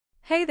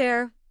Hey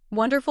there,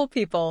 wonderful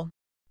people.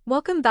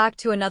 Welcome back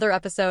to another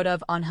episode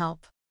of On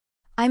Help.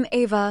 I'm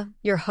Ava,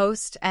 your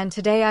host, and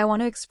today I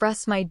want to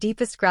express my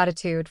deepest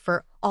gratitude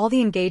for all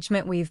the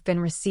engagement we've been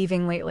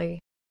receiving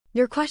lately.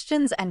 Your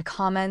questions and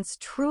comments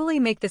truly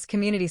make this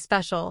community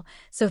special,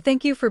 so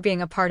thank you for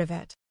being a part of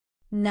it.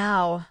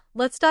 Now,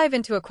 let's dive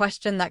into a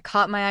question that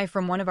caught my eye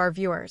from one of our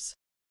viewers.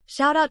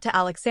 Shout out to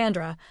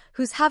Alexandra,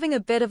 who's having a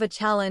bit of a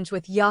challenge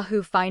with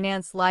Yahoo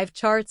Finance live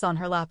charts on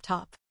her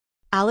laptop.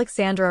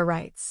 Alexandra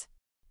writes,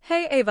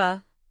 "Hey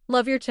Ava,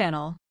 love your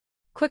channel.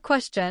 Quick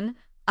question,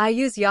 I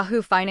use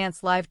Yahoo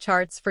Finance live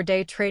charts for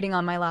day trading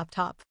on my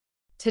laptop.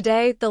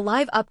 Today, the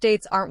live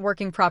updates aren't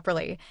working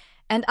properly,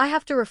 and I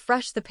have to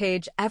refresh the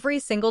page every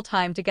single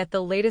time to get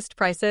the latest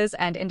prices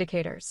and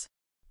indicators.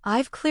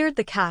 I've cleared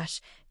the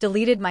cache,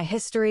 deleted my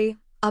history,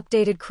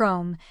 updated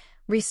Chrome,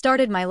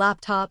 restarted my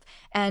laptop,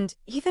 and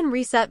even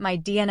reset my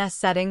DNS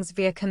settings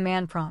via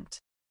command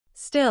prompt.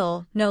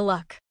 Still, no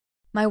luck.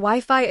 My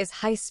Wi-Fi is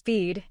high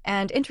speed,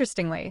 and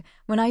interestingly,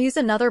 when I use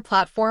another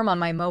platform on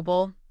my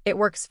mobile, it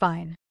works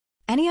fine.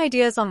 Any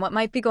ideas on what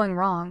might be going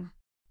wrong?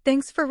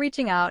 Thanks for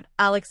reaching out,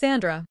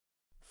 Alexandra.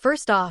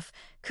 First off,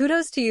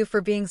 kudos to you for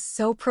being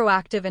so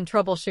proactive in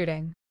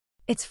troubleshooting.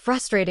 It's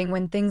frustrating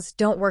when things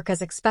don't work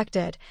as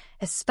expected,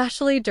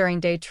 especially during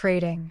day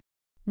trading.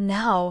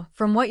 Now,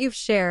 from what you've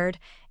shared,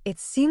 it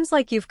seems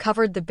like you've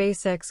covered the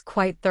basics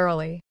quite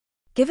thoroughly.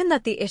 Given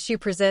that the issue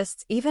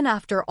persists even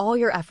after all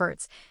your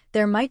efforts,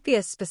 there might be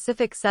a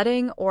specific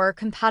setting or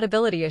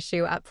compatibility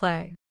issue at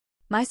play.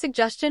 My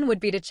suggestion would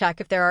be to check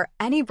if there are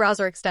any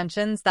browser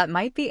extensions that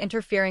might be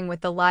interfering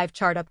with the live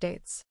chart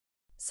updates.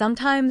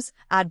 Sometimes,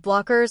 ad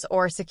blockers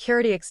or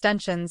security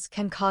extensions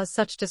can cause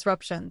such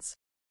disruptions.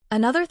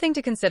 Another thing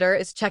to consider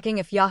is checking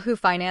if Yahoo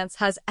Finance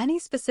has any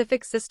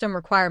specific system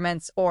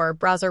requirements or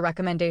browser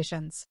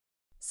recommendations.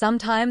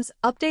 Sometimes,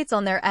 updates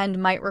on their end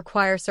might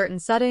require certain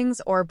settings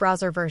or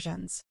browser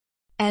versions.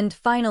 And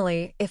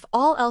finally, if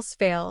all else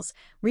fails,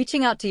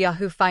 reaching out to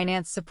Yahoo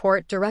Finance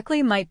support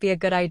directly might be a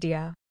good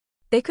idea.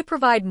 They could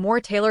provide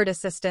more tailored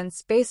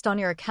assistance based on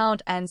your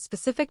account and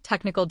specific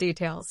technical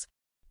details.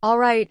 All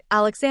right,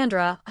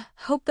 Alexandra,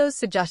 hope those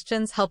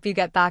suggestions help you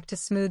get back to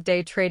smooth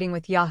day trading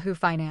with Yahoo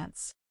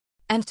Finance.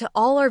 And to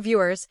all our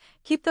viewers,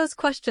 keep those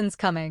questions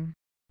coming.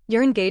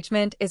 Your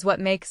engagement is what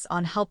makes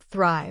On Help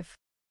thrive.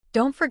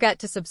 Don't forget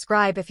to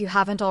subscribe if you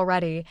haven't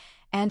already,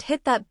 and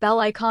hit that bell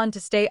icon to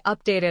stay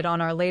updated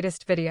on our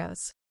latest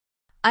videos.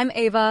 I'm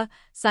Ava,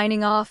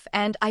 signing off,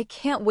 and I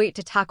can't wait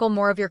to tackle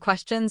more of your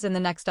questions in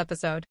the next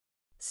episode.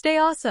 Stay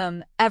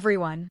awesome,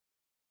 everyone.